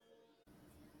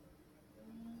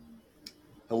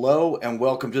Hello and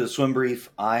welcome to the Swim Brief.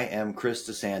 I am Chris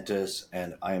DeSantis,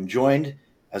 and I am joined,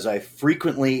 as I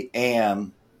frequently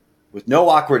am, with no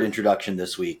awkward introduction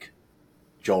this week,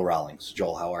 Joel Rawlings.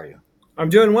 Joel, how are you? I'm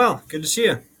doing well. Good to see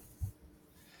you.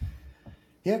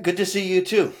 Yeah, good to see you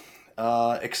too.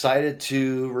 Excited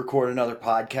to record another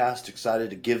podcast.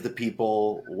 Excited to give the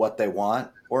people what they want,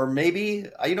 or maybe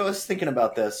I was thinking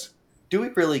about this. Do we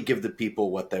really give the people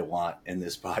what they want in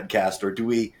this podcast, or do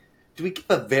we give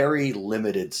a very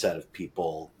limited set of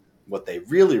people what they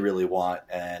really, really want,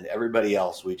 and everybody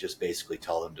else we just basically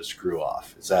tell them to screw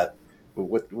off? Is that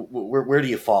where do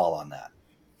you fall on that?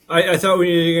 I thought we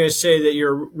were going to say that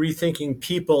you're rethinking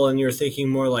people and you're thinking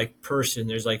more like person.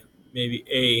 There's like maybe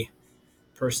a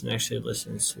person actually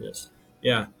listens to this.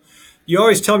 Yeah. You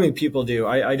always tell me people do.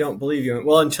 I don't believe you.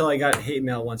 Well, until I got hate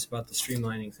mail once about the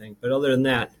streamlining thing. But other than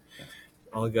that,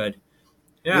 all good.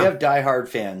 We Yeah. have diehard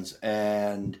fans,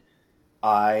 and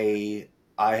I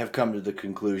have come to the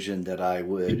conclusion that I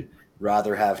would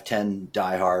rather have 10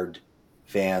 diehard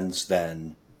fans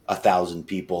than 1,000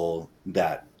 people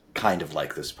that kind of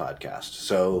like this podcast.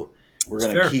 So we're It's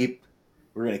gonna fair. keep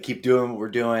doing what we're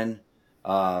doing.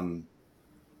 Um,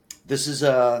 this is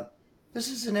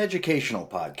an educational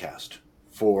podcast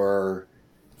for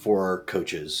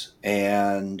coaches,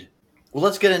 and well,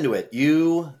 let's get into it.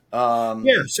 Yeah.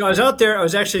 So I was out there. I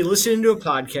was actually listening to a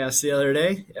podcast the other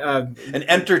day. An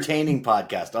entertaining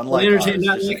podcast, unlike ours,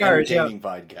 Not just an like ours. Yeah. entertaining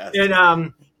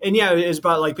podcast. And yeah, it was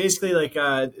about like basically like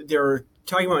they were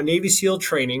talking about Navy SEAL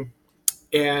training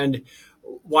and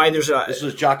why there's This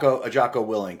was a Jocko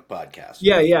Willink podcast.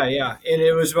 yeah, and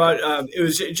it was about it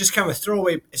was just kind of a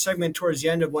throwaway segment towards the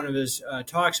end of one of his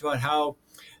talks about how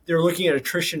they're looking at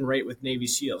attrition rate with Navy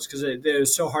SEALs because it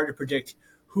was so hard to predict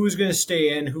who's going to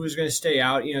stay in, who's going to stay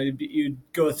out. You'd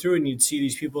go through and you'd see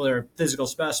these people that are physical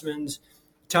specimens,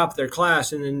 top of their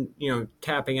class, and then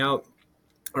tapping out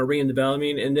or ringing the bell. I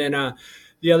mean, and then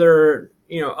the other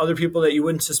other people that you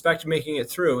wouldn't suspect making it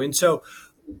through, and so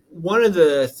one of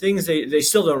the things they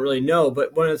still don't really know,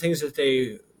 but one of the things that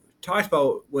they talked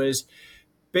about was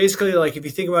basically like if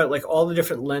you think about it, like all the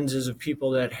different lenses of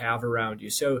people that have around you.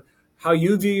 So how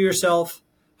you view yourself,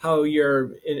 how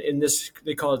your in this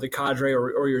they call it the cadre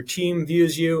or your team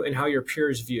views you, and how your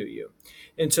peers view you.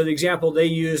 And so the example they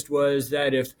used was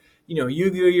that if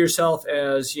you view yourself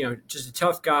as just a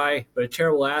tough guy but a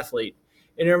terrible athlete,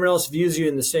 and everyone else views you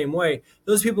in the same way,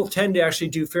 those people tend to actually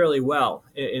do fairly well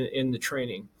in the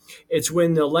training. It's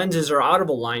when the lenses are out of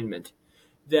alignment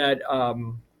that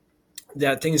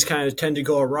that things kind of tend to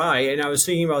go awry. And I was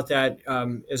thinking about that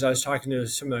as I was talking to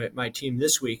some of my team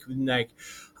this week, like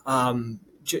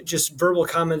just verbal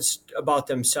comments about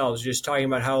themselves, just talking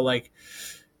about how like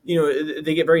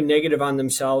they get very negative on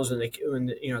themselves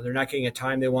when they're not getting a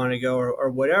time they want to go or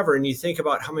whatever. And you think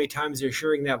about how many times they're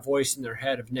hearing that voice in their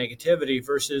head of negativity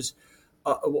versus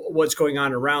what's going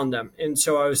on around them. And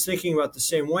so I was thinking about the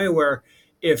same way where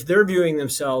if they're viewing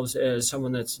themselves as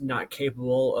someone that's not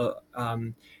capable,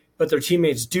 but their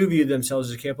teammates do view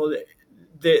themselves as capable,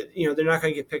 they're not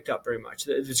going to get picked up very much.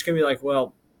 It's going to be like,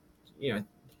 well,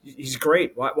 he's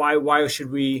great. Why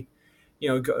should we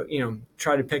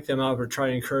try to pick them up or try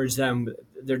to encourage them?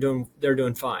 They're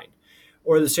doing fine.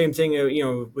 Or the same thing,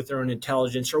 with their own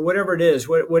intelligence or whatever it is,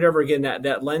 whatever again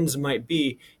that lens might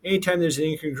be. Anytime there's an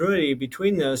incongruity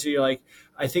between those, you're like,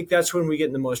 I think that's when we get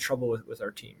in the most trouble with our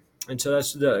team. And so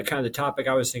that's the kind of the topic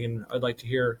I was thinking I'd like to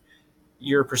hear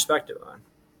your perspective on.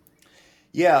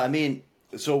 Yeah, I mean,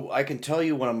 so I can tell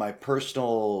you one of my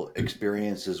personal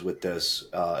experiences with this,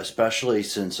 especially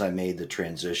since I made the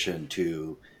transition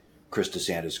to Chris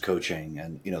DeSantis coaching,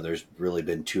 and there's really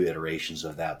been two iterations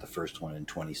of that. The first one in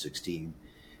 2016,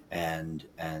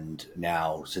 and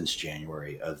now since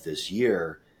January of this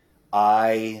year.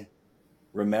 I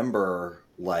remember,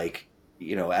 like,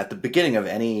 at the beginning of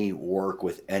any work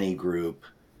with any group,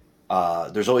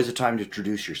 there's always a time to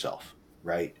introduce yourself,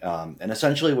 right? And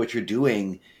essentially what you're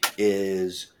doing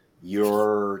is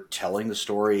you're telling the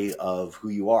story of who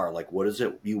you are. Like, what is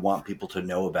it you want people to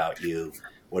know about you?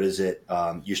 What is it?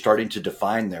 You're starting to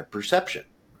define their perception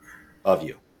of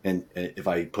you. And if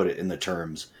I put it in the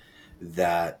terms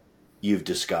that you've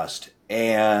discussed.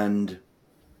 And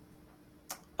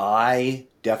I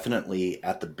definitely,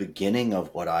 at the beginning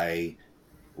of when I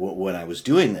was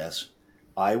doing this,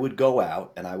 I would go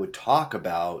out and I would talk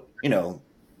about,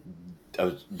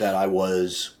 that I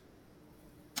was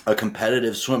a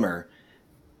competitive swimmer,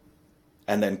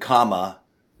 and then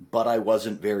but I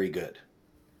wasn't very good.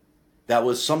 That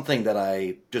was something that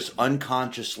I just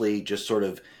unconsciously just sort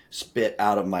of spit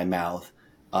out of my mouth.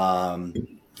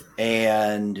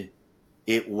 And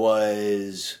it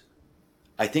was,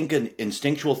 I think an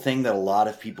instinctual thing that a lot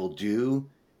of people do,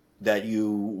 that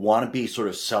you want to be sort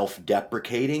of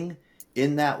self-deprecating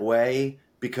in that way,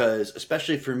 because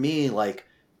especially for me, like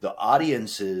the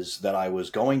audiences that I was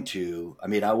going to, I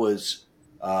mean, I was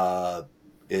uh,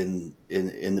 in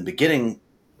the beginning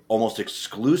almost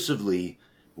exclusively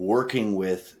working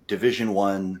with Division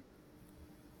 1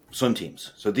 swim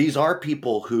teams. So these are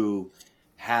people who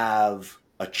have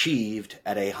achieved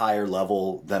at a higher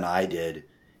level than I did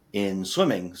in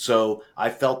swimming. So I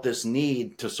felt this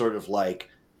need to sort of like,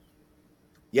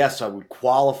 yes, I would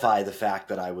qualify the fact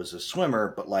that I was a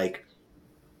swimmer, but like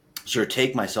sort of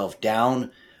take myself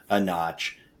down a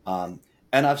notch.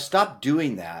 And I've stopped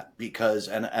doing that because,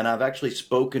 and I've actually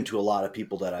spoken to a lot of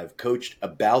people that I've coached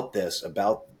about this,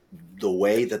 about the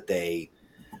way that they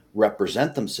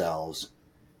represent themselves,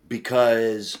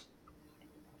 because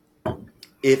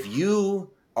if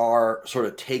you are sort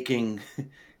of taking,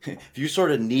 if you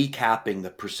sort of kneecapping the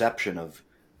perception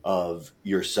of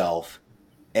yourself,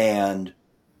 and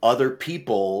other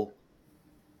people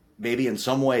maybe in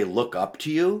some way look up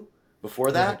to you before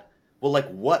Right. that, well, like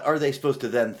what are they supposed to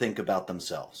then think about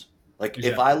themselves? Like if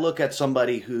I Exactly. look at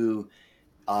somebody who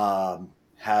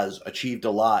has achieved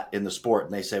a lot in the sport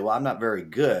and they say, well, I'm not very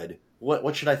good,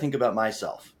 what should I think about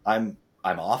myself? I'm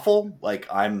awful. Like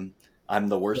I'm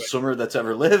the worst Right. swimmer that's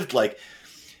ever lived. Like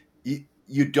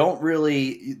you don't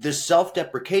really, this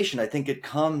self-deprecation, I think it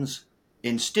comes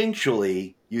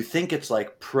instinctually. You think it's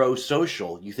like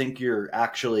pro-social. You think you're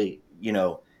actually,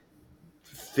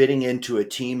 fitting into a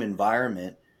team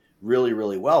environment really,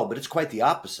 really well, but it's quite the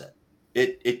opposite.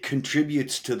 It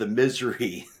contributes to the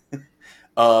misery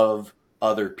of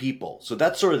other people. So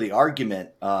that's sort of the argument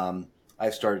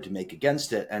I've started to make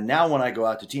against it. And now when I go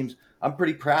out to teams, I'm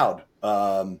pretty proud,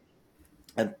 and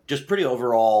just pretty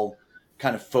overall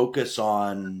kind of focus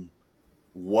on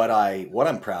what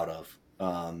I'm proud of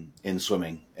in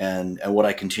swimming, and what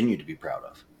I continue to be proud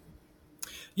of.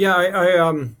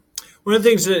 Yeah, one of the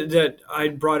things that I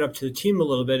brought up to the team a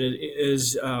little bit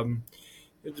is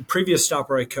the previous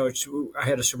stopper I coached. I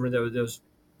had a swimmer that was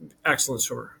excellent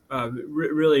swimmer.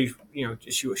 Really,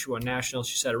 she won nationals.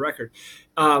 She set a record.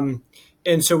 Um,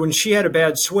 and so when she had a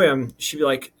bad swim, she'd be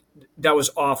like, "That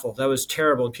was awful. That was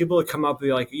terrible." And people would come up and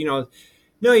be like,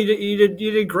 "No, you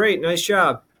did great. Nice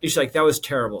job." She's like, "That was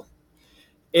terrible."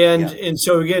 And Yeah, and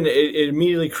so again, it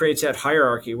immediately creates that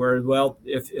hierarchy where, well,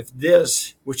 if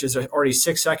this, which is already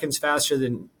 6 seconds faster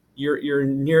than your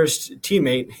nearest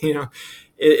teammate,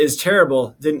 is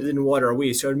terrible, then what are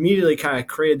we? So it immediately kind of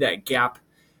created that gap,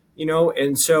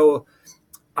 and so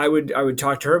I would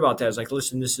talk to her about that. It's like,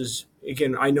 listen, this is,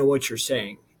 again, I know what you're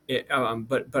saying,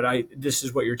 but I this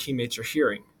is what your teammates are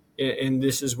hearing, and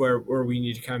this is where we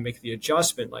need to kind of make the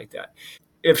adjustment like that.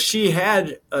 If she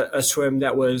had a swim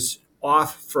that was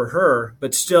off for her,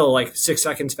 but still like 6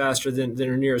 seconds faster than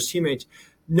her nearest teammates,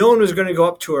 no one was going to go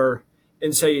up to her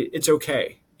and say it's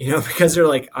okay. Because they're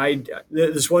like,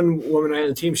 this one woman I had on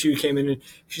the team, she came in and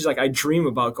she's like, I dream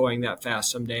about going that fast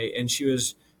someday. And she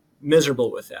was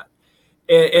miserable with that.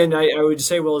 And, right. and I would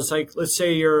say, well, it's like, let's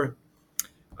say you're,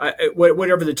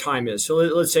 whatever the time is. So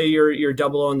let's say you're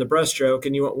double on the breaststroke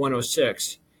and you want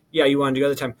 106. Yeah, you wanted to go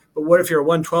the time. But what if you're a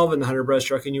 112 in the 100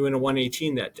 breaststroke and you win a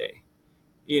 118 that day?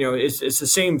 It's the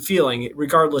same feeling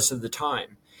regardless of the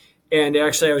time. And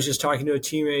actually, I was just talking to a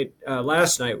teammate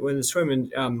last night when the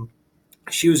swimming.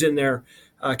 She was in there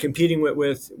competing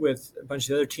with a bunch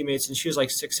of other teammates, and she was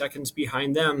like 6 seconds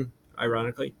behind them,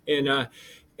 ironically. And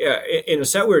yeah, in a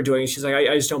set we were doing, she's like,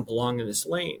 I just don't belong in this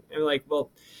lane. And I'm like,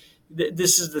 well,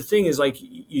 this is the thing, is like,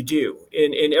 you do,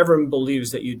 and everyone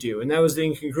believes that you do. And that was the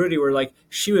incongruity where, like,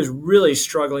 she was really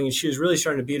struggling and she was really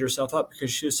starting to beat herself up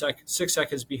because she was 6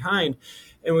 seconds behind.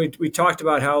 And we talked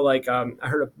about how, like, I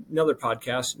heard another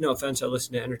podcast, no offense, I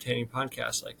listen to entertaining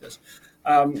podcasts like this,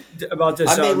 about this.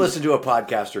 I may listen to a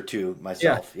podcast or two Yeah,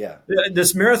 myself. Yeah.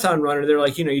 this marathon runner, they're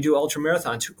like, you do ultra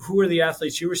marathons. Who are the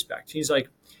athletes you respect? He's like,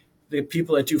 the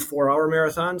people that do 4 hour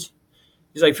marathons.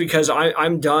 He's like, because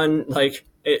I'm done like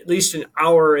at least an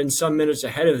hour and some minutes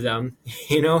ahead of them,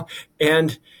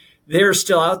 and they're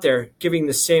still out there giving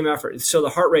the same effort. So the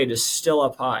heart rate is still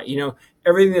up high.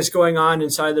 Everything that's going on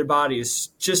inside their body is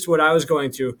just what I was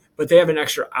going through, but they have an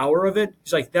extra hour of it.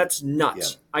 He's like, that's Yeah.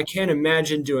 nuts. I can't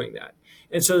imagine doing that.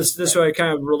 And so this Right. way I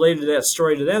kind of related that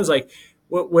story to them. It's like,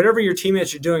 whatever your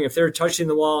teammates are doing, if they're touching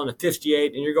the wall in a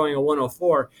 58 and you're going a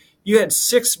 104, you had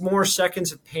 6 more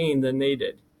seconds of pain than they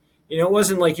did. It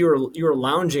wasn't like you were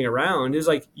lounging around. It was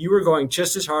like you were going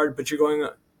just as hard, but you're going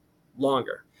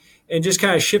longer. And just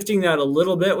kind of shifting that a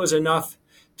little bit was enough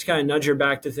to kind of nudge her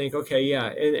back to think, okay, yeah.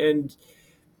 And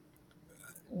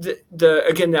the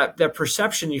again, that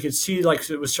perception, you could see like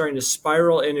it was starting to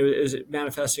spiral, and it was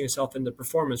manifesting itself in the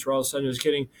performance, where all of a sudden it was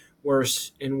getting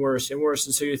worse and worse and worse.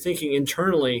 And so you're thinking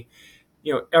internally,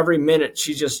 every minute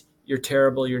she's just, you're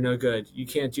terrible, you're no good, you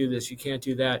can't do this, you can't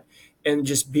do that, and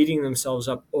just beating themselves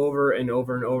up over and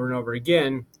over and over and over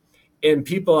again. And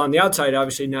people on the outside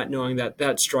obviously not knowing that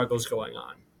that struggle's going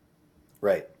on.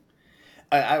 Right.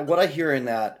 What I hear in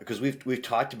that, because we've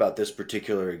talked about this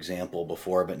particular example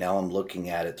before, but now I'm looking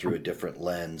at it through a different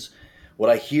lens. What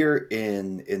I hear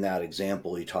in that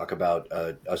example, you talk about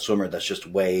a swimmer that's just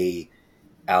way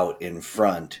out in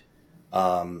front,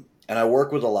 and I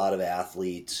work with a lot of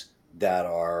athletes that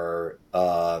are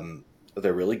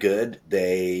they're really good.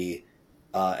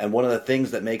 And one of the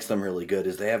things that makes them really good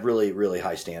is they have really, really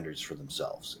high standards for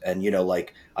themselves. And,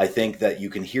 like, I think that you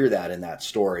can hear that in that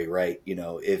story, right?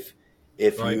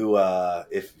 If Right. you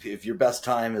if your best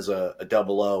time is a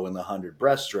 00 in the 100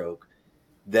 breaststroke,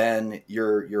 then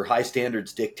your high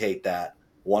standards dictate that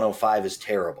 105 is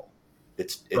terrible.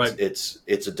 It's it's Right. it's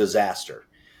it's a disaster.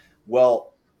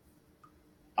 Well,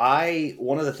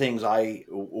 one of the things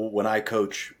when I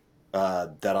coach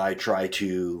that I try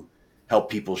to help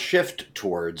people shift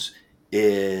towards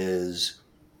is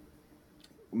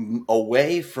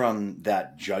away from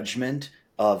that judgment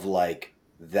of like,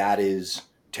 that is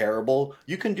terrible.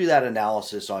 You can do that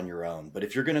analysis on your own, but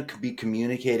if you're going to be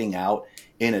communicating out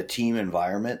in a team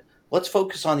environment, let's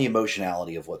focus on the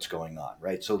emotionality of what's going on,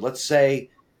 right? So let's say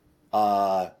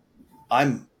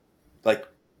I'm like,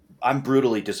 I'm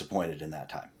brutally disappointed in that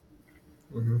time,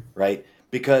 Mm-hmm. right?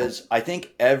 Because I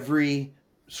think every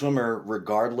swimmer,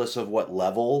 regardless of what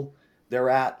level they're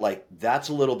at, like, that's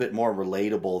a little bit more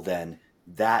relatable than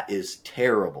that is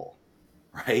terrible,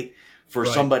 right? For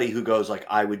Right. somebody who goes like,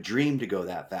 I would dream to go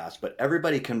that fast, but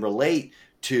everybody can relate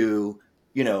to,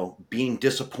 being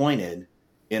disappointed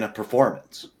in a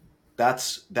performance.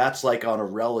 That's like on a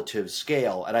relative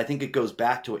scale. And I think it goes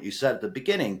back to what you said at the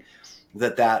beginning,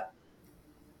 that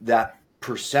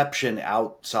perception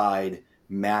outside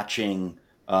matching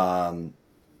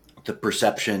the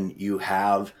perception you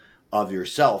have of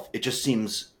yourself. It just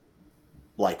seems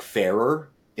like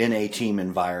fairer in a team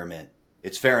environment.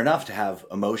 It's fair enough to have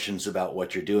emotions about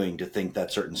what you're doing, to think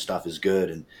that certain stuff is good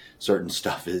and certain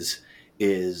stuff is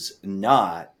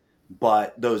not.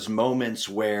 But those moments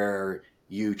where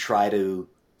you try to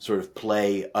sort of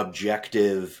play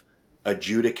objective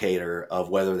adjudicator of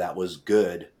whether that was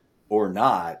good or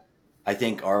not, I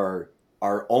think are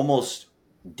almost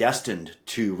destined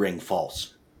to ring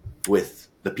false with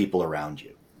the people around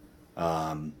you,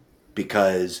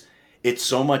 because it's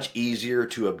so much easier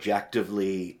to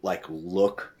objectively like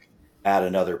look at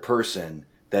another person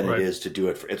than it Right. is to do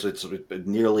it for. It's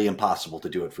nearly impossible to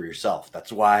do it for yourself.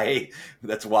 That's why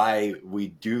we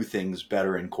do things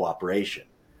better in cooperation.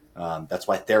 That's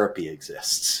why therapy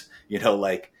exists.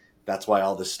 Like, that's why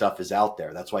all this stuff is out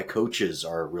there. That's why coaches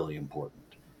are really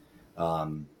important.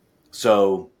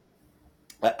 So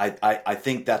I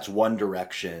think that's one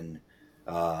direction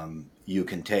you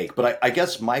can take. But I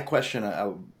guess my question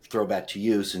I'll throw back to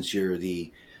you, since you're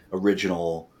the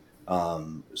original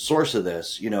source of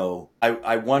this.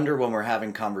 I wonder, when we're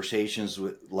having conversations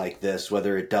like this,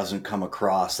 whether it doesn't come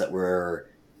across that we're,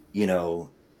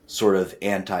 sort of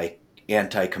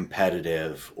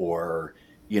anti-competitive, or,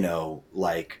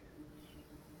 like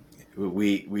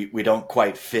we don't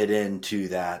quite fit into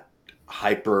that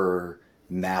hyper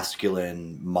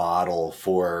masculine model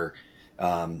for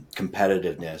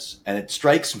competitiveness. And it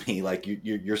strikes me like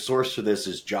your source for this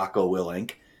is Jocko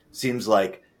Willink. Seems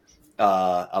like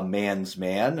a man's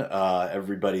man,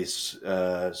 everybody's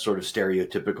sort of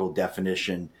stereotypical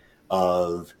definition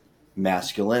of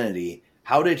masculinity.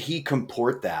 How did he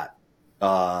comport that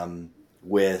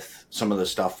with some of the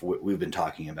stuff we've been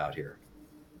talking about here?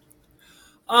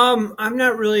 I'm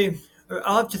not really.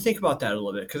 I'll have to think about that a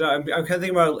little bit, because I'm kind of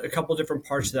thinking about a couple different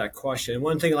parts of that question.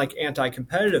 One thing, like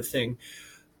anti-competitive thing,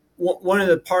 one of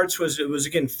the parts was, it was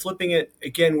again flipping it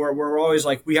again, where we're always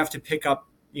like, we have to pick up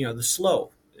the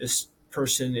slow this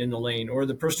person in the lane, or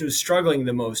the person who's struggling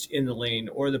the most in the lane,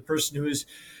 or the person who's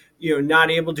not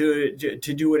able to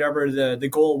do whatever the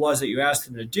goal was that you asked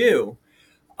them to do,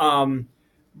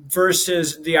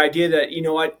 versus the idea that,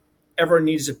 what, everyone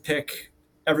needs to pick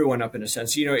everyone up in a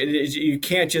sense. You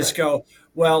can't just Right. go,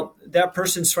 well, that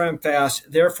person swam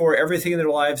fast, therefore everything in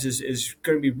their lives is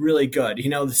going to be really good.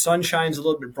 The sun shines a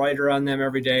little bit brighter on them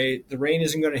every day. The rain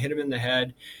isn't going to hit them in the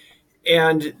head,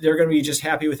 and they're going to be just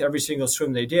happy with every single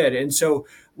swim they did. And so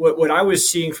what I was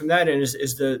seeing from that end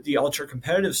is the ultra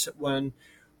competitive one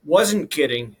wasn't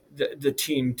getting the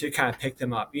team to kind of pick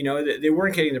them up. They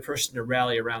weren't getting the person to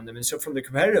rally around them. And so from the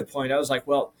competitive point, I was like,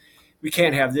 well, we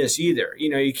can't have this either.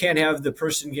 You can't have the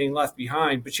person getting left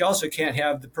behind, but you also can't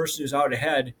have the person who's out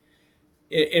ahead.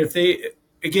 If they,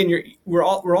 again, we're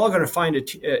all going to find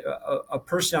a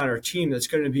person on our team that's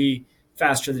going to be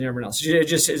faster than everyone else. It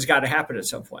just has got to happen at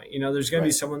some point. There's going to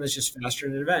be someone that's just faster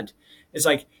in an event. It's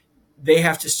like they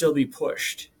have to still be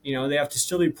pushed. They have to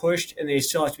still be pushed, and they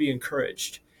still have to be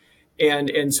encouraged.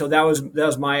 And so that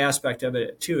was my aspect of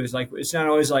it too. Is like it's not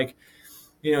always like,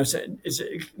 it's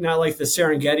not like the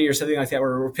Serengeti or something like that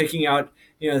where we're picking out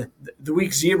the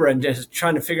weak zebra and just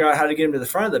trying to figure out how to get him to the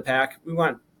front of the pack. We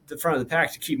want the front of the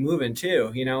pack to keep moving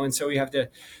too, and so we have to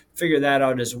figure that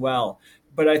out as well.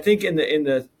 But I think in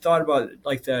the thought about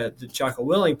like the Jocko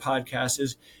Willink podcast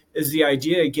is the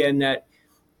idea again that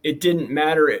it didn't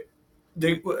matter.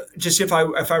 Just if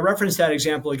I reference that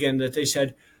example again, that they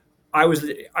said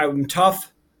I'm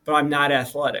tough, but I'm not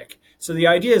athletic. So the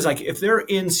idea is like if they're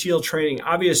in SEAL training,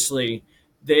 obviously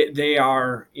they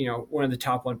are one of the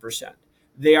top 1%.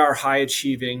 They are high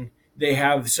achieving. They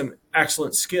have some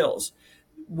excellent skills.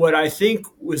 What I think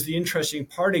was the interesting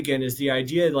part again is the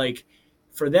idea like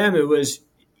for them it was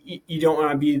you don't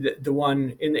want to be the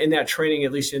one in that training,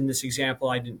 at least in this example.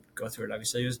 I didn't go through it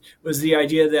obviously. It was the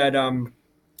idea that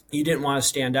you didn't want to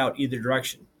stand out either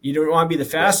direction. You don't want to be the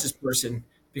fastest person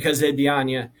because they'd be on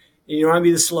you. And you don't want to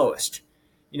be the slowest.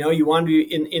 You want to be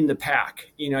in the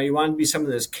pack. You want to be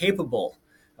someone that's capable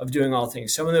of doing all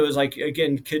things. Someone that was like,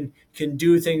 again, can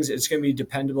do things. It's going to be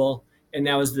dependable. And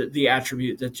that was the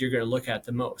attribute that you're going to look at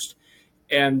the most.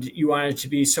 And you want it to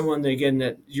be someone that, again,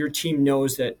 that your team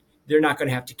knows that they're not going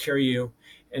to have to carry you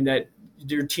and that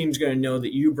your team's going to know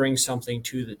that you bring something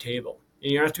to the table.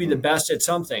 And you don't have to be the best at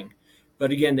something,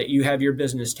 but again, that you have your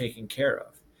business taken care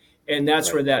of. And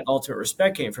that's where that ultimate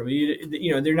respect came from.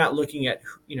 They're not looking at,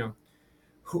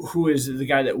 who is the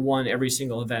guy that won every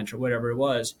single event or whatever it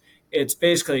was. It's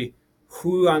basically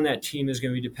who on that team is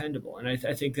going to be dependable. And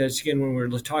I think that's, again, when we're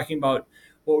talking about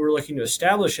what we're looking to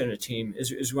establish in a team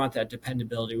is we want that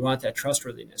dependability. We want that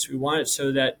trustworthiness. We want it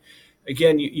so that,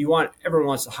 again, everyone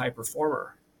wants a high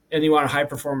performer, and you want a high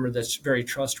performer that's very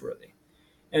trustworthy.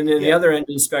 And then the other end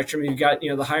of the spectrum, you've got,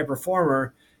 the high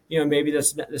performer, maybe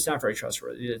that's not very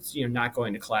trustworthy. It's, not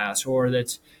going to class, or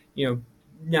that's,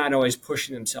 not always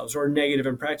pushing themselves, or negative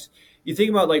in practice. You think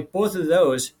about like both of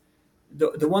those,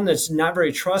 the one that's not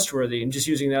very trustworthy, and just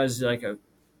using that as like a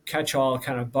catch-all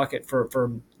kind of bucket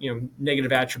for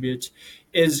negative attributes,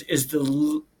 is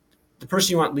the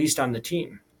person you want least on the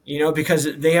team, because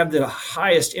they have the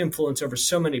highest influence over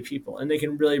so many people, and they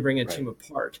can really bring a team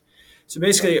apart. So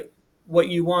basically, what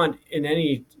you want in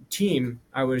any team,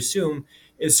 I would assume,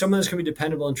 is someone that's going to be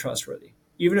dependable and trustworthy.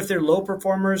 Even if they're low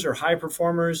performers or high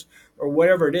performers or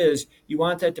whatever it is, you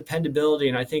want that dependability.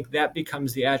 And I think that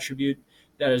becomes the attribute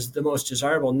that is the most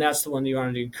desirable. And that's the one that you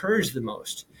want to encourage the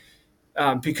most.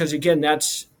 Because again,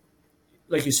 that's,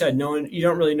 like you said, you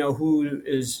don't really know who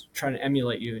is trying to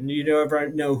emulate you. And you never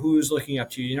know who's looking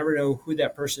up to you. You never know who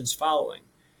that person's following.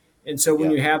 And so when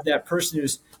you have that person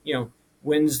who's,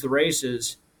 wins the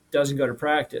races, doesn't go to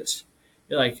practice,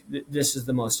 you're like, this is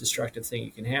the most destructive thing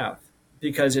you can have.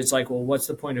 Because it's like, well, what's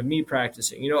the point of me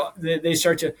practicing? They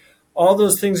start to, all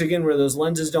those things, again, where those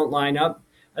lenses don't line up,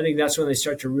 I think that's when they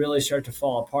start to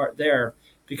fall apart there,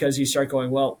 because you start going,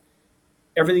 well,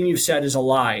 everything you've said is a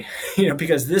lie,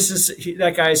 because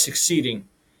that guy is succeeding,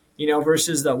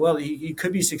 versus he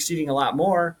could be succeeding a lot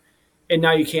more. And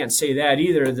now you can't say that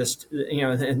either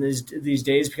in these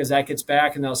days, because that gets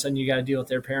back, and all of a sudden you got to deal with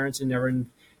their parents and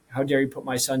how dare you put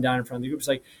my son down in front of the group? It's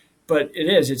like, but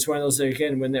it's one of those,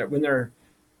 again,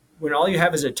 when all you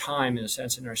have is a time, in a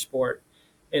sense, in our sport,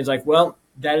 it's like, well,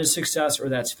 that is success or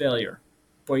that's failure.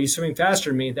 Boy, you swimming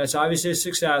faster than me, that's obviously a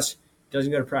success.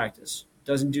 Doesn't go to practice,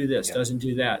 doesn't do this, doesn't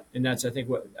do that. And that's, I think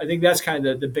that's kind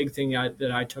of the big thing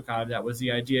that I took out of that, was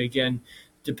the idea, again,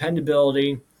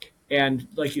 dependability. And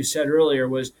like you said earlier,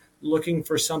 was looking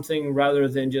for something rather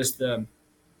than just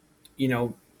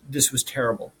this was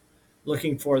terrible.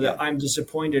 Looking for I'm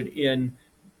disappointed in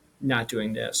not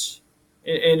doing this.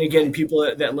 And again, people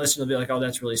that listen will be like, oh,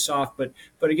 that's really soft. But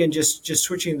again, just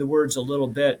switching the words a little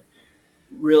bit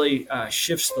really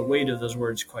shifts the weight of those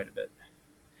words quite a bit.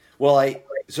 Well,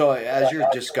 so as you're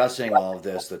discussing all of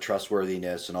this, the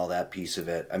trustworthiness and all that piece of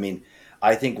it, I mean,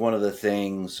 I think one of the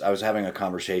things, I was having a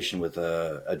conversation with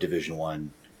a Division I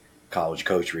college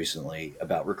coach recently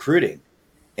about recruiting.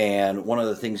 And one of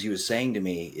the things he was saying to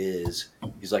me is,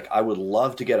 he's like, I would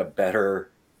love to get a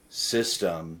better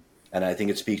system. And I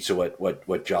think it speaks to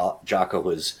what Jocko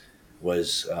was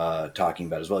was talking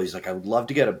about as well. He's like, I would love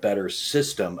to get a better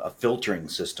system, a filtering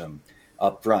system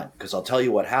up front, because I'll tell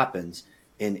you what happens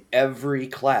in every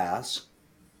class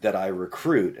that I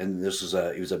recruit. And he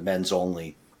was a men's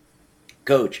only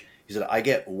coach. He said, I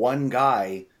get one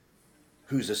guy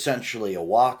who's essentially a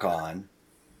walk on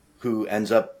who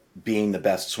ends up being the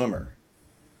best swimmer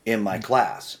in my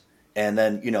class. And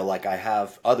then, like I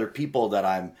have other people that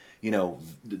I'm,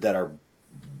 that are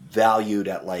valued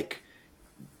at like,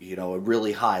 a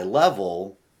really high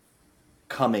level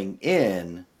coming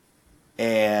in,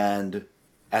 and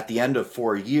at the end of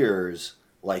 4 years,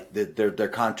 like their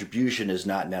contribution is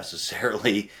not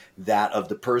necessarily that of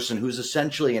the person who's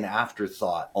essentially an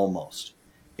afterthought almost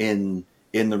in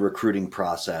the recruiting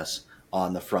process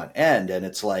on the front end. And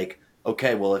it's like,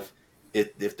 okay, well, if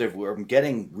I'm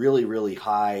getting really, really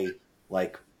high,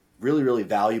 like really, really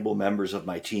valuable members of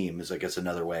my team is, I guess,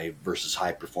 another way versus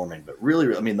high performing, but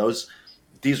really, I mean,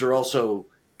 these are also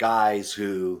guys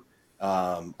who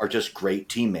are just great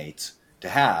teammates to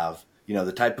have.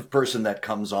 The type of person that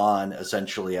comes on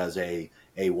essentially as a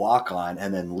walk-on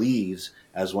and then leaves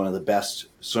as one of the best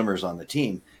swimmers on the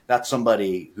team. That's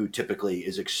somebody who typically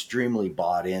is extremely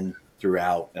bought in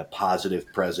throughout, a positive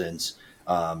presence,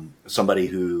 somebody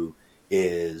who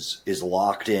is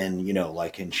locked in,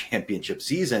 like in championship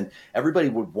season. Everybody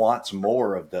wants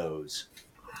more of those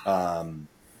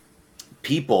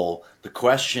people. The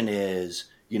question is,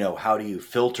 how do you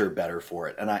filter better for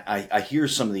it? And I hear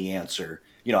some of the answer.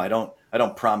 I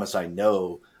don't promise I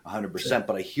know 100%,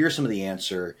 but I hear some of the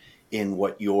answer in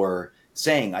what you're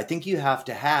saying. I think you have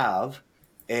to have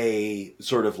a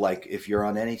sort of like, if you're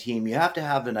on any team, you have to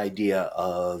have an idea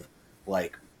of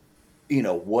like,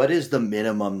 what is the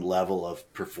minimum level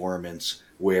of performance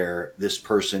where this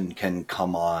person can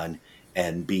come on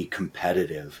and be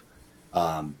competitive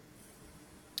on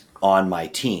my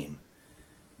team.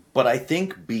 But I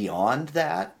think beyond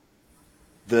that,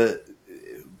 the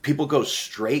people go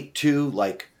straight to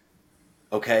like,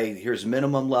 okay, here's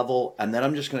minimum level, and then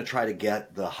I'm just going to try to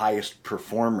get the highest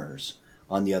performers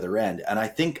on the other end. And I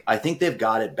think they've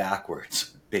got it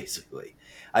backwards, basically.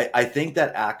 I think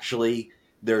that actually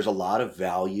there's a lot of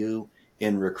value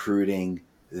in recruiting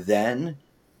then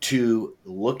to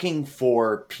looking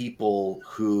for people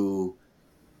who,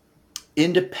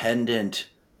 independent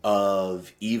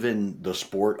of even the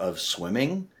sport of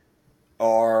swimming,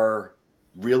 are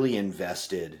really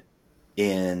invested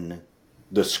in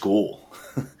the school.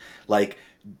 Like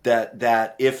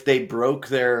that if they broke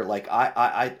their, like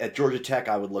I at Georgia Tech,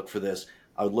 I would look for this.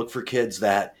 I would look for kids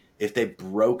that if they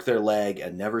broke their leg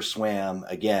and never swam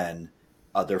again,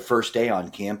 their first day on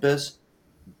campus,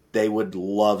 they would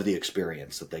love the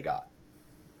experience that they got.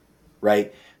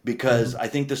 Right? Because I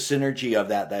think the synergy of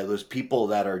that those people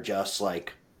that are just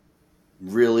like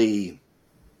really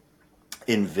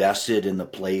invested in the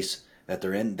place that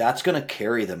they're in, that's going to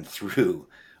carry them through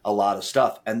a lot of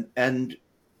stuff. And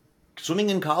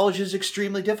swimming in college is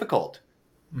extremely difficult.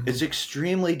 Mm-hmm. It's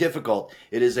extremely difficult.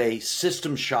 It is a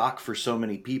system shock for so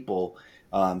many people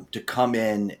to come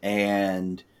in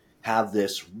and have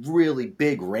this really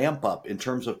big ramp up in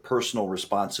terms of personal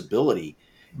responsibility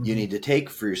you need to take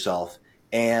for yourself.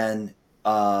 And,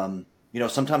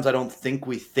 sometimes I don't think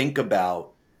we think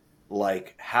about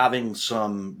like having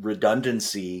some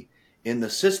redundancy in the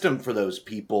system for those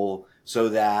people so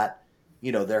that,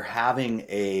 they're having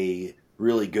a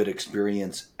really good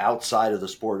experience outside of the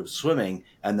sport of swimming.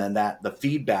 And then the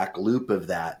feedback loop of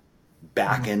that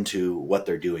back into what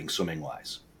they're doing swimming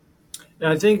wise. And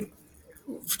I think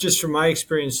just from my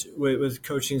experience with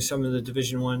coaching some of the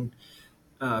Division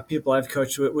I people I've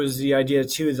coached, it was the idea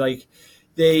too, like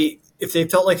if they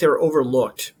felt like they were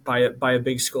overlooked by a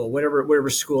big school, whatever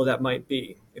school that might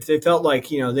be, if they felt like,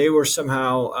 they were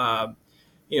somehow,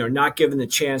 not given the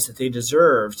chance that they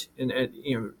deserved,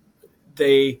 and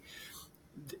they,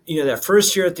 that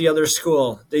first year at the other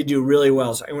school, they do really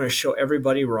well. So I'm going to show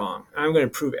everybody wrong. I'm going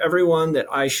to prove everyone that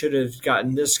I should have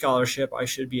gotten this scholarship. I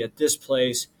should be at this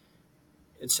place,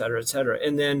 et cetera, et cetera.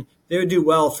 And then they would do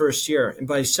well first year. And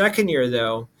by second year,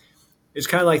 though, it's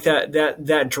kind of like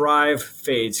that drive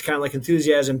fades, kind of like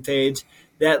enthusiasm fades,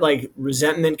 that like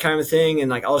resentment kind of thing, and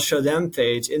like I'll show them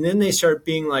fades. And then they start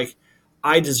being like,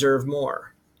 I deserve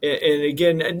more. And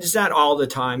again, it's not all the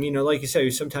time, like you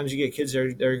said, sometimes you get kids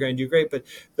that are going to do great, but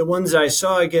the ones that I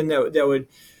saw, again, that would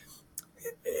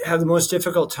have the most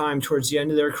difficult time towards the end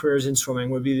of their careers in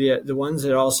swimming would be the ones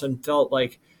that all of a sudden felt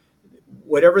like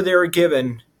whatever they were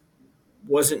given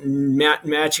wasn't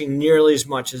matching nearly as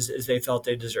much as they felt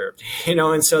they deserved,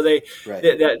 and so they right.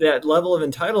 that level of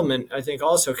entitlement, I think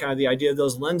also kind of the idea of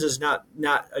those lenses not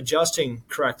adjusting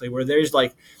correctly, where there's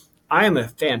like, I am a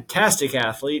fantastic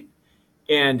athlete,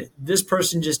 and this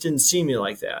person just didn't see me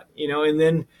like that,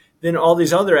 and then all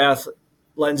these other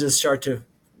lenses start to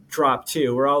drop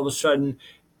too, where all of a sudden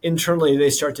internally they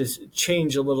start to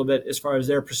change a little bit as far as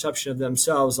their perception of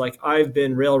themselves, like I've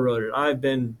been railroaded, I've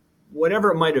been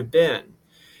whatever it might have been,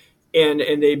 and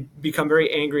they become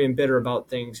very angry and bitter about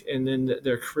things, and then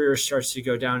their career starts to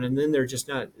go down, and then they're just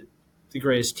not the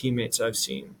greatest teammates I've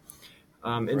seen.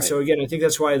 And Right. so again, I think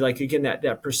that's why, like, again,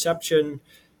 that perception,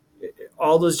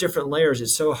 all those different layers,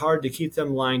 it's so hard to keep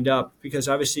them lined up, because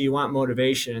obviously you want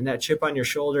motivation and that chip on your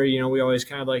shoulder. We always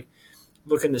kind of like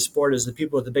look in the sport as the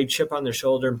people with the big chip on their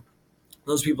shoulder,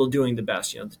 those people doing the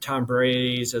best, the Tom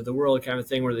Brady's of the world kind of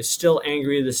thing, where they're still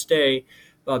angry to this day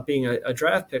about being a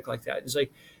draft pick like that. It's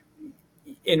like,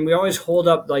 and we always hold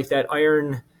up like that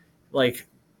iron, like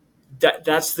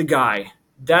that's the guy.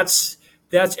 That's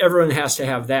everyone has to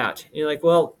have that. And you're like,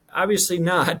 well, obviously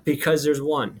not, because there's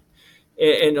one.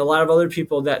 And a lot of other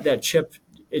people, that chip,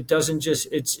 it doesn't just,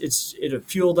 it'll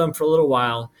fuel them for a little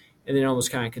while, and then it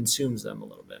almost kind of consumes them a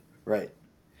little bit. Right.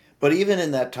 But even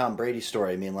in that Tom Brady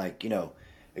story, I mean, like,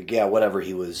 yeah, whatever,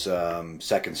 he was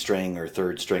second string or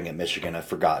third string at Michigan. I've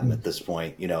forgotten at this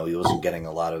point. He wasn't getting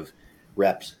a lot of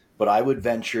reps. But I would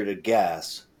venture to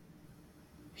guess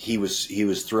he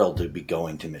was thrilled to be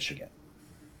going to Michigan,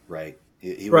 right?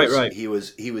 He Right, was right. he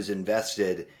was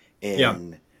invested Yeah.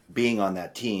 in being on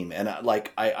that team, and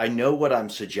I know what I'm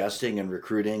suggesting in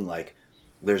recruiting. Like,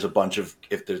 there's a bunch of,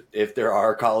 if there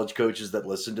are college coaches that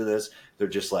listen to this, they're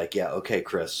just like, yeah, okay,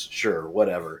 Chris, sure,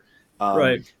 whatever.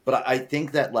 Right. But I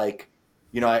think that, like,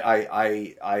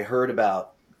 I heard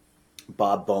about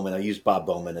Bob Bowman. I used Bob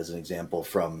Bowman as an example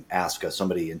from ASCA.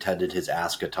 Somebody intended his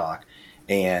ASCA talk,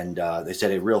 and they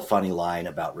said a real funny line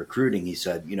about recruiting. He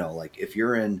said, like, if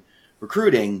you're in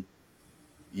recruiting,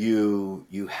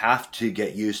 you have to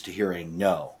get used to hearing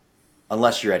no,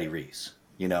 unless you're Eddie Reese,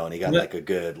 and he got Yeah. like a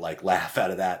good like laugh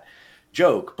out of that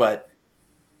joke. But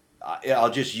I'll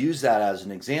just use that as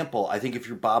an example. I think if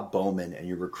you're Bob Bowman and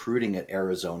you're recruiting at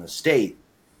Arizona State,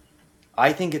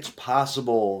 I think it's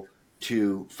possible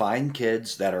to find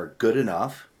kids that are good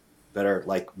enough, that are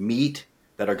like meat,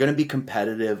 that are going to be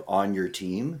competitive on your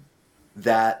team,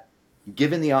 that,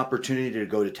 given the opportunity to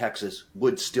go to Texas,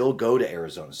 would still go to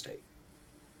Arizona State,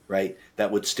 right?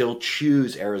 That would still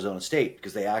choose Arizona State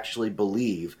because they actually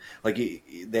believe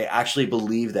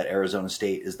that Arizona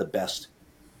State is the best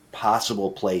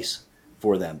possible place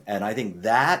for them. And I think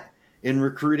that in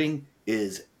recruiting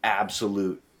is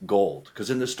absolute gold. Because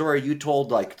in the story you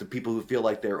told, like, the people who feel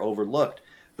like they're overlooked,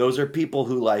 those are people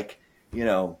who, like, you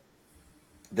know,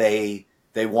 they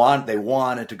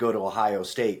wanted to go to Ohio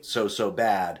State so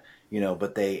bad,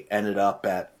 but they ended up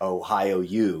at Ohio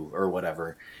U or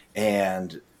whatever.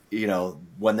 And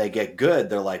when they get good,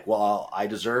 they're like, well, I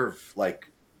deserve, like,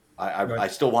 Right. I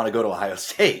still want to go to Ohio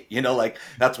State. Like,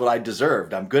 that's what I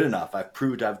deserved. I'm good enough. I've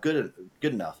proved I'm good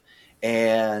enough.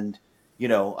 And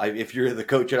if you're the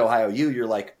coach at Ohio U, you're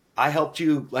like, I helped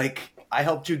you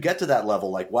get to that level.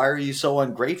 Like, why are you so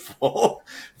ungrateful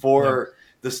Yeah. for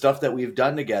the stuff that we've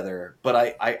done together? But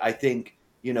I think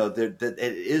that it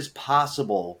is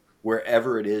possible,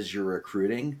 wherever it is you're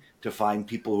recruiting, to find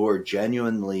people who are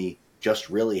genuinely just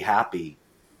really happy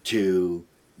to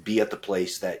be at the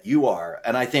place that you are.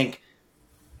 And I think,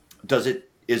 does it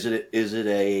is it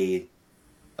a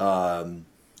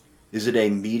is it a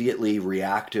immediately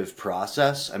reactive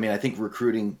process? I mean, I think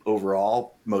recruiting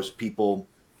overall, most people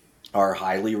are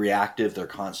highly reactive. They're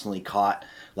constantly caught,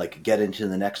 like, get into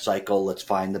the next cycle, let's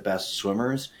find the best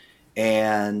swimmers.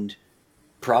 And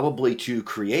probably to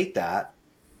create that,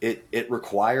 it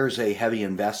requires a heavy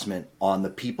investment on the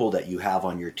people that you have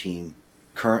on your team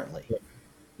currently,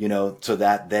 so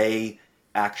that they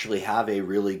actually have a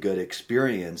really good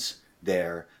experience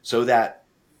there, so that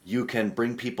you can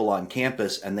bring people on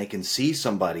campus and they can see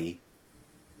somebody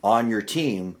on your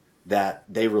team that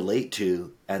they relate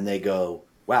to, and they go,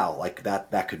 wow, like,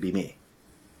 that could be me,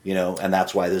 and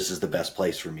that's why this is the best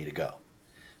place for me to go.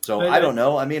 So I I, don't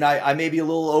know. I mean, I may be a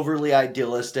little overly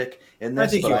idealistic in I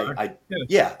this, think but you are.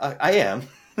 Yeah. yeah, I am.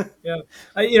 Yeah.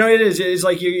 It is. It's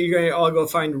like you're going to all go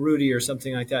find Rudy or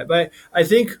something like that. But I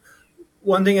think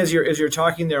one thing, as you're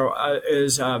talking there,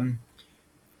 is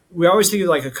we always think of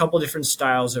like a couple different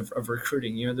styles of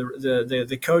recruiting.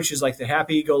 The coach is like the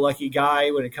happy-go-lucky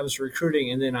guy when it comes to recruiting,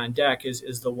 and then on deck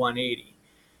is the 180.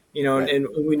 Right. And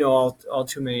we know all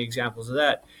too many examples of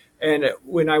that. And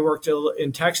when I worked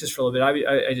in Texas for a little bit,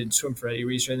 I didn't swim for Eddie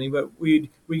Reese or anything, but we'd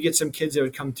get some kids that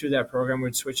would come through that program,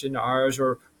 would switch into ours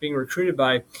or being recruited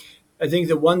by. I think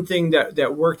the one thing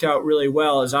that worked out really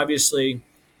well is, obviously,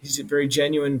 he's a very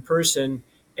genuine person,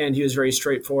 And he was very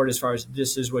straightforward as far as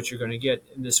this is what you're going to get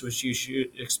and this is what you should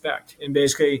expect. And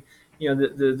basically,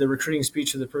 the recruiting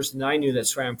speech of the person that I knew that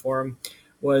swam for him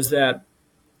was that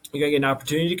you're going to get an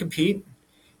opportunity to compete.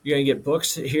 You're going to get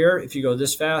books here. If you go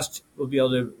this fast, we'll be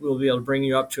able to bring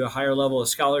you up to a higher level of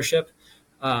scholarship.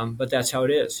 But that's how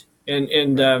it is.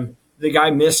 And the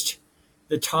guy missed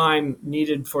the time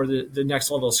needed for the next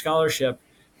level of scholarship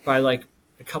by like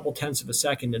a couple tenths of a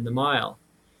second in the mile.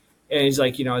 And he's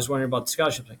like, I was wondering about the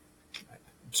scholarship. Like,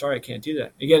 I'm sorry, I can't do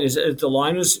that. Again, the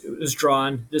line was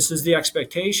drawn. This is the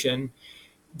expectation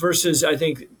versus, I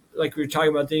think, like we were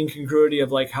talking about the incongruity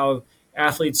of like how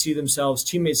athletes see themselves,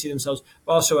 teammates see themselves.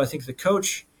 But also, I think the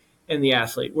coach and the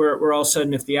athlete, where all of a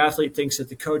sudden, if the athlete thinks that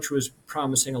the coach was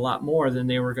promising a lot more than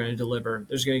they were going to deliver,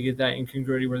 there's going to get that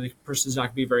incongruity where the person's not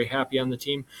going to be very happy on the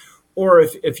team. Or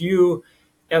if you,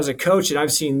 as a coach, and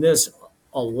I've seen this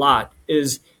a lot,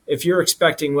 is if you're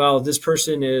expecting, well, this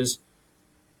person is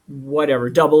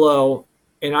whatever, 00,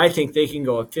 and I think they can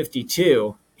go at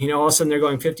 52, all of a sudden they're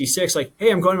going 56, like,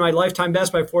 hey, I'm going to my lifetime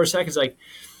best by 4 seconds. Like,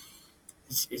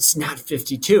 it's not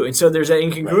 52. And so there's that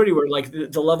incongruity where like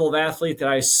the level of athlete that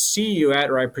I see you at,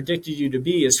 or I predicted you to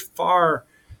be, is far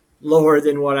lower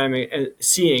than what I'm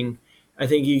seeing. I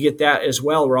think you get that as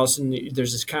well, where all of a sudden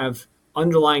there's this kind of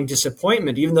underlying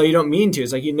disappointment, even though you don't mean to.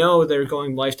 It's like, they're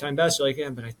going lifetime best. You're like, yeah,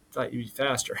 but I thought you'd be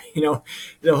faster,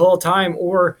 the whole time.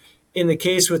 Or in the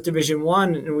case with Division I,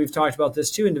 and we've talked about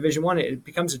this too, in Division I, it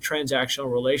becomes a transactional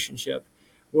relationship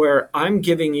where I'm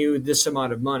giving you this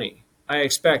amount of money. I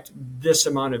expect this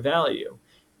amount of value,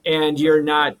 and you're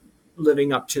not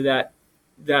living up to that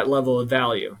level of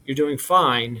value. You're doing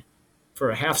fine for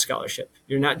a half scholarship.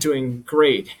 You're not doing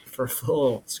great for a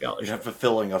full scholarship. You're not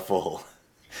fulfilling a full.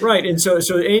 Right. And so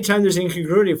anytime there's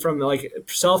incongruity from like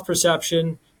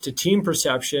self-perception to team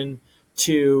perception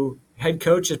to head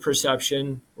coach's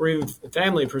perception or even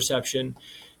family perception,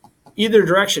 either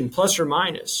direction, plus or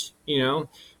minus,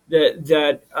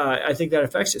 that I think that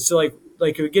affects it. So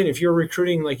like again, if you're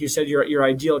recruiting, like you said, your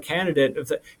ideal candidate,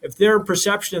 if their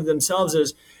perception of themselves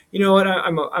is,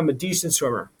 I'm a decent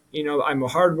swimmer, I'm a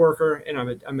hard worker, and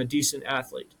I'm a decent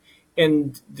athlete,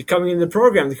 and coming into the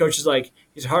program, the coach is like,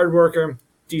 he's a hard worker,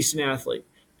 decent athlete.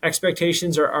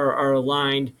 Expectations are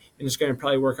aligned, and it's going to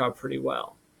probably work out pretty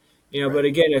well. Right. But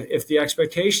again, if the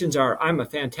expectations are, I'm a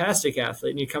fantastic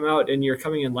athlete, and you come out and you're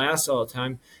coming in last all the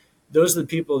time, those are the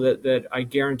people that I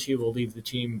guarantee will leave the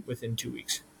team within 2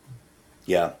 weeks.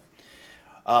 Yeah.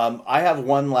 I have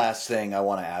one last thing I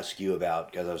want to ask you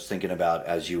about, because I was thinking about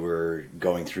as you were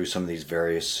going through some of these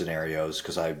various scenarios,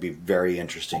 because I'd be very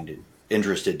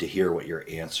interested to hear what your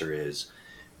answer is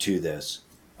to this.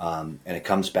 And it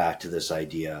comes back to this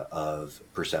idea of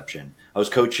perception. I was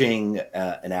coaching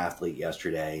an athlete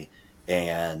yesterday,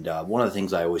 and one of the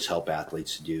things I always help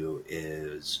athletes do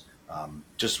is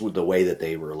just with the way that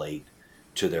they relate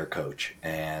to their coach.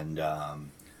 And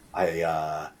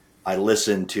I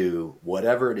listen to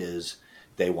whatever it is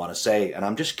they want to say, and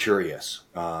I'm just curious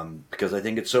because I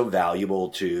think it's so valuable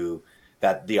to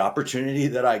that the opportunity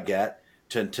that I get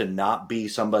to not be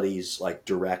somebody's like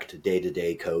direct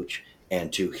day-to-day coach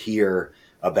and to hear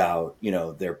about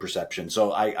their perception.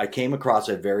 So I came across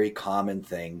a very common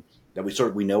thing that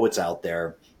we know it's out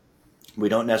there. We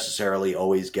don't necessarily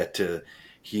always get to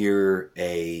hear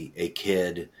a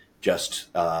kid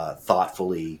just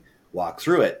thoughtfully walk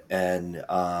through it. And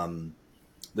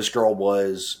this girl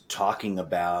was talking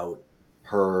about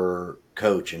her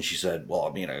coach, and she said, well,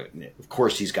 I mean, of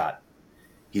course he's got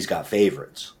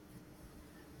favorites,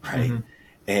 right? Mm-hmm.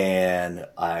 And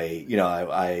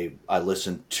I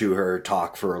listened to her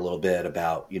talk for a little bit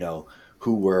about,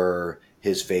 who were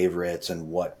his favorites, and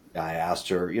what I asked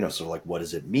her, sort of like, what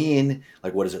does it mean?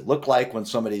 Like, what does it look like when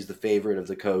somebody's the favorite of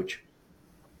the coach?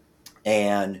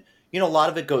 And a lot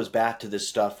of it goes back to this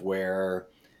stuff where,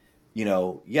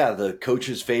 the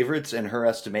coach's favorites in her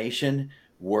estimation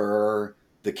were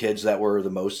the kids that were the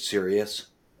most serious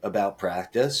about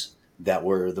practice, that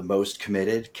were the most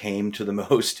committed, came to the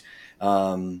most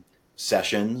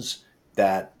sessions,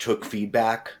 that took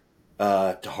feedback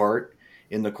to heart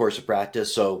in the course of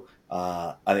practice. So,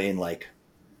 not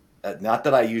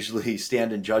that I usually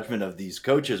stand in judgment of these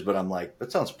coaches, but I'm like,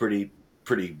 that sounds pretty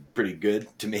good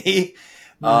to me.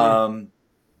 Mm-hmm.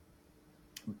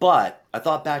 But I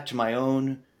thought back to my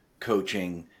own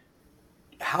coaching.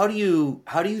 How do you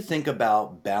think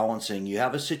about balancing? You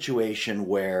have a situation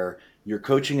where you're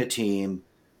coaching a team,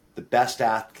 the best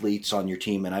athletes on your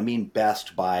team, and I mean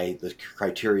best by the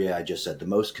criteria I just said, the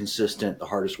most consistent, the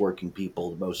hardest working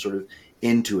people, the most sort of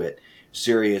into it,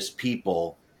 serious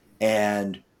people.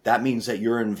 And that means that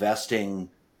you're investing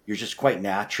you're just quite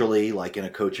naturally, like in a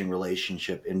coaching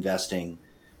relationship, investing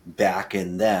back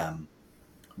in them.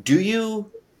 Do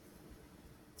you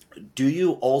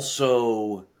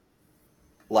also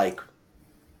like,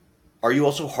 are you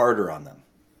also harder on them?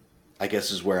 I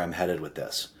guess is where I'm headed with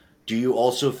this. Do you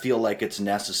also feel like it's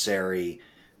necessary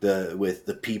with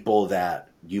the people that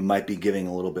you might be giving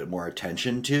a little bit more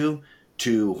attention to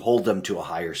hold them to a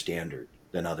higher standard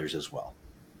than others as well?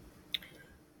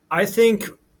 I think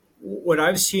what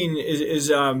I've seen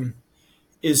is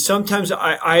sometimes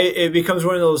I it becomes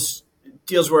one of those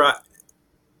deals where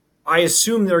I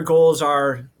assume their goals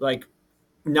are like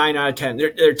 9 out of 10.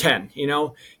 They're 10, you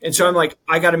know? And so Yeah. I'm like,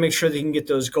 I got to make sure they can get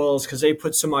those goals because they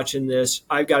put so much in this.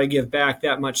 I've got to give back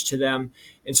that much to them.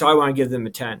 And so I want to give them a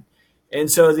 10.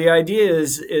 And so the idea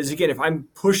is again, if I'm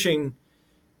pushing,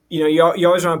 you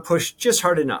always want to push just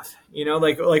hard enough,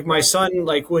 like my Right. son,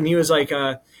 like when he was like,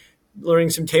 learning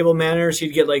some table manners,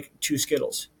 he'd get like 2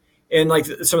 Skittles. And like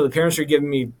some of the parents were giving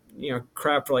me,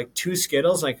 crap for like 2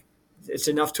 Skittles. Like it's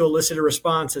enough to elicit a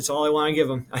response. That's all I want to give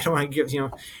him. I don't want to give,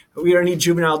 we don't need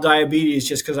juvenile diabetes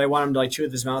just because I want him to like chew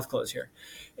with his mouth closed here.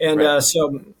 And Right.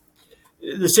 so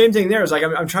the same thing there is like,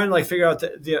 I'm trying to like figure out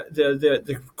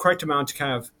the correct amount to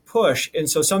kind of push. And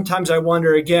so sometimes I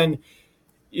wonder again,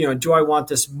 do I want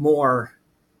this more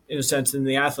in a sense than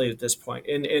the athlete at this point?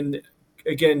 And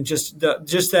again, just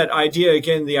that idea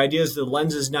again, the idea is the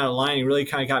lenses not aligning really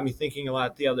kind of got me thinking a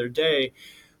lot the other day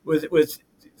with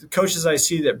the coaches I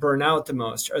see that burn out the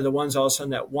most are the ones all of a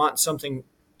sudden that want something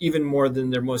even more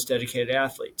than their most dedicated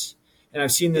athletes. And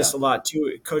I've seen this Yeah. a lot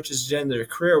too. Coaches at their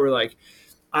career were like,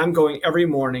 I'm going every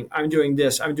morning. I'm doing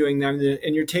this. I'm doing that.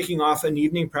 And you're taking off an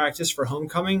evening practice for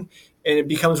homecoming. And it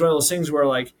becomes one of those things where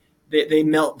like they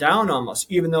melt down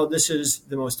almost, even though this is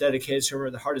the most dedicated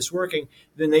server, the hardest working,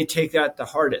 then they take that the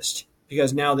hardest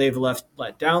because now they've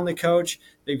let down the coach.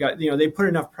 They've got, they put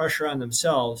enough pressure on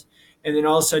themselves. And then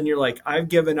all of a sudden you're like, I've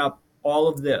given up all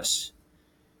of this.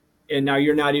 And now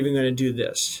you're not even going to do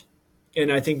this.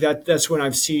 And I think that's when I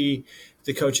see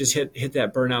the coaches hit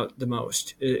that burnout the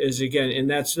most is again, and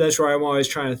that's where I'm always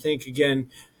trying to think again,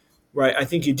 right? I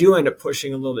think you do end up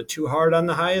pushing a little bit too hard on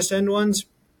the highest end ones.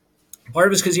 Part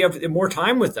of it's because you have more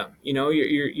time with them. You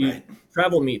Right.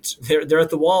 travel meets. They're at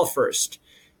the wall first.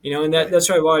 And Right. that's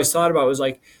what I've always thought about was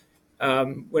like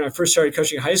when I first started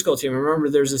coaching a high school team. I remember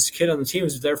there was this kid on the team who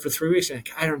was there for 3 weeks, and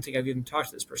I don't think I've even talked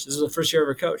to this person. This is the first year I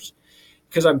ever coached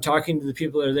because I'm talking to the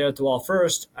people that are there at the wall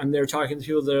first. I'm there talking to the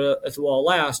people that are at the wall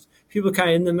last. People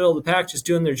kind of in the middle of the pack just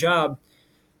doing their job.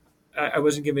 I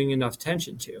wasn't giving enough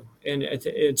attention to. And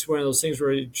it's one of those things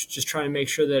where it's just trying to make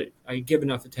sure that I give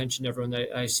enough attention to everyone,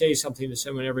 that I say something to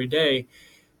someone every day,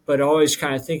 but always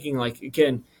kind of thinking like,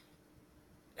 again,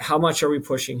 how much are we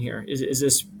pushing here? Is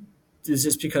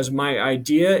this because my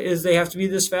idea is they have to be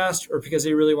this fast or because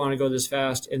they really want to go this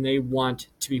fast and they want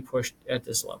to be pushed at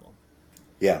this level?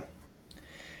 Yeah.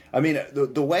 I mean,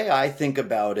 the way I think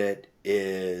about it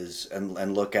is,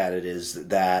 and look at it is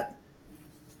that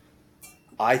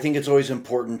I think it's always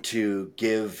important to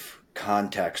give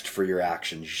context for your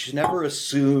actions. You should never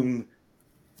assume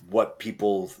what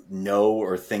people know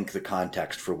or think the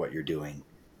context for what you're doing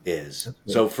is.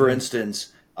 So, for Yeah.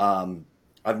 instance,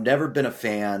 I've never been a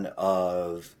fan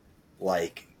of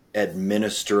like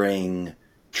administering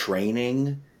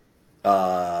training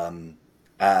as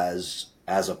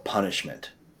a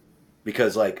punishment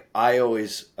because like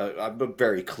I'm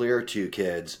very clear to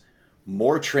kids,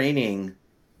 more training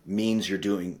means you're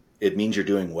doing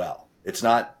well.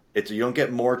 You don't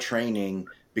get more training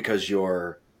because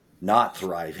you're not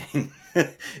thriving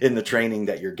in the training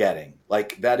that you're getting.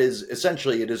 Like that is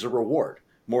essentially, it is a reward.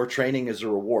 More training is a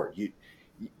reward.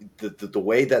 The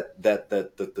way that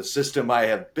the system I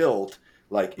have built,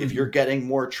 like if you're Mhm. getting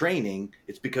more training,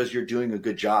 it's because you're doing a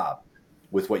good job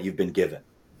with what you've been given,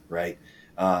 right?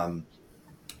 Um,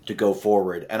 to go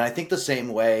forward. And I think the same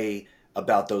way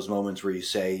about those moments where you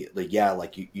say, like, yeah,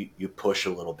 like you push a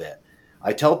little bit.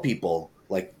 I tell people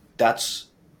like that's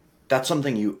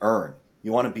something you earn.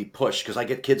 You want to be pushed because I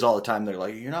get kids all the time. They're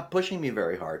like, "You're not pushing me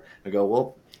very hard." I go,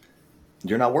 "Well,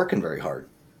 you're not working very hard.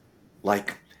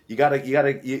 Like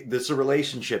this is a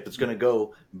relationship. It's going to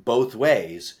go both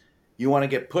ways. You want to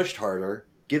get pushed harder.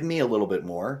 Give me a little bit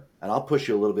more, and I'll push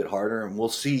you a little bit harder, and we'll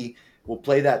see. We'll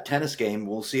play that tennis game.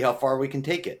 We'll see how far we can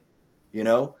take it. You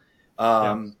know,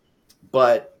 Yeah. um,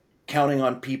 but counting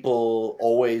on people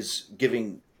always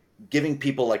giving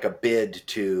people like a bid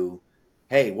to,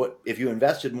 hey, what if you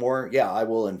invested more? Yeah, I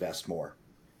will invest more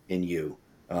in you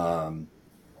um,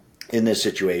 in this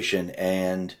situation,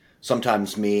 and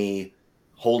sometimes me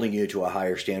holding you to a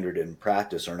higher standard in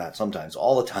practice, or not sometimes,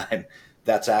 all the time,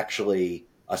 that's actually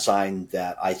a sign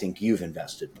that I think you've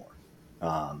invested more,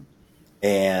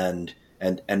 and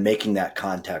making that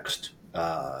context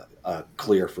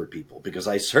clear for people, because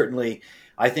I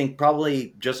think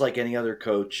probably just like any other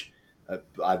coach,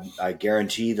 I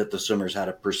guarantee that the swimmers had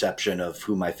a perception of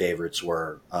who my favorites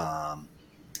were, but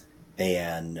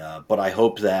I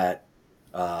hope that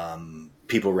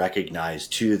people recognize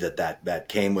too that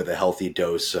came with a healthy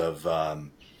dose of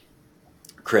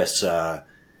Chris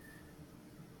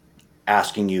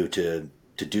asking you to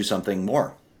do something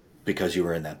more because you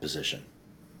were in that position.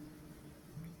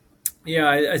 Yeah,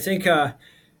 I think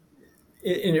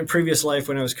in a previous life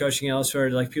when I was coaching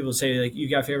elsewhere, like people say, like, you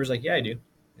got favorites? Like, yeah, I do.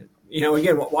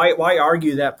 Again, why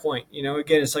argue that point?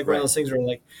 Again, it's like one of those things where,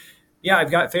 like, yeah,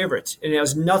 I've got favorites, and it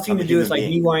has nothing to do with like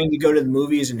me wanting to go to the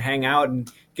movies and hang out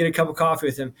and get a cup of coffee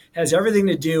with them. It has everything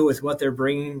to do with what they're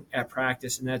bringing at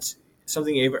practice, and that's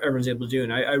something everyone's able to do.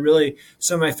 And I really,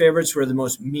 some of my favorites were the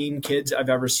most mean kids I've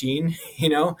ever seen,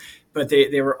 but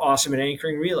they were awesome at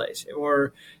anchoring relays.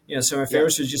 Or, some of my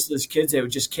favorites was just those kids that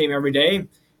just came every day,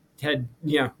 had,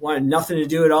 wanted nothing to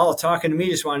do at all, talking to me,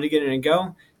 just wanted to get in and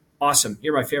go. Awesome.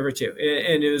 You're my favorite too.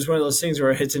 And it was one of those things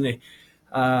where it's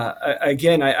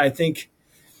again, I think,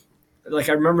 like,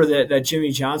 I remember that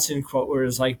Jimmy Johnson quote where it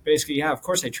was like, basically, yeah, of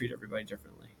course I treat everybody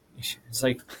differently. It's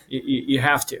like, you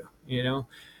have to,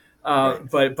 Right.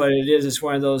 But it's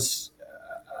one of those,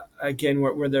 again,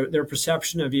 where their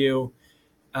perception of you,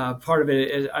 part of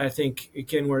it is, I think,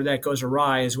 again, where that goes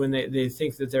awry is when they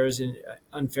think that there is an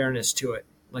unfairness to it.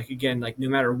 Like, again, like, no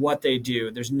matter what they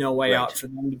do, there's no way out for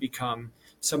them to become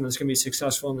someone that's going to be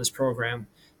successful in this program,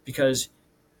 because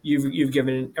you've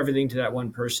given everything to that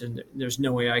one person. There's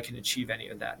no way I can achieve any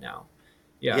of that now.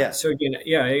 Yeah. So again,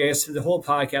 I guess the whole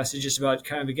podcast is just about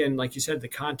kind of, again, like you said, the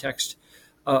context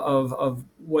of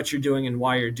what you're doing and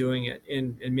why you're doing it,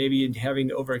 and maybe having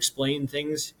to over-explain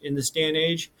things in this day and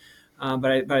age.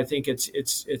 But I think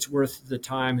it's worth the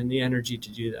time and the energy to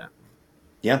do that.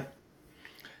 Yeah.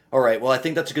 All right. Well, I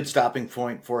think that's a good stopping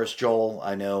point for us, Joel.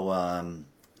 I know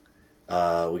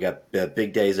we got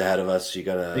big days ahead of us. Big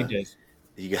days.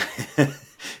 You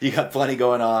got plenty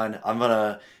going on. I'm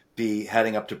gonna be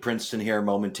heading up to Princeton here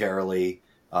momentarily.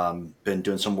 Been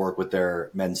doing some work with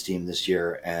their men's team this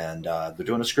year, and they're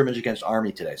doing a scrimmage against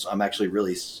Army today. So I'm actually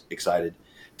really excited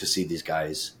to see these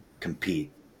guys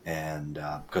compete, and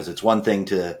because it's one thing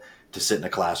to sit in a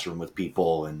classroom with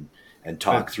people and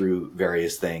talk through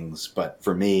various things, but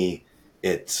for me,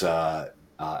 it's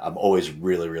I'm always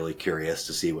really, really curious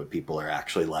to see what people are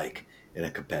actually like in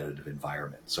a competitive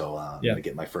environment. So I'm going to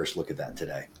get my first look at that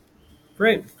today.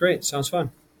 Great. Sounds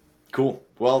fun. Cool.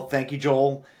 Well, thank you,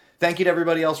 Joel. Thank you to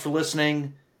everybody else for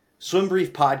listening.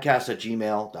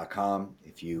 Swimbriefpodcast@gmail.com.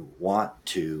 If you want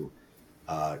to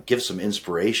give some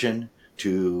inspiration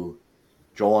to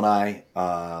Joel and I,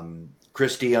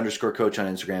 Christy_coach on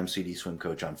Instagram, CD Swim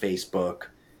Coach on Facebook,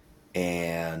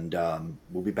 and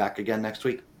we'll be back again next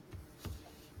week.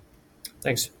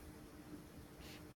 Thanks.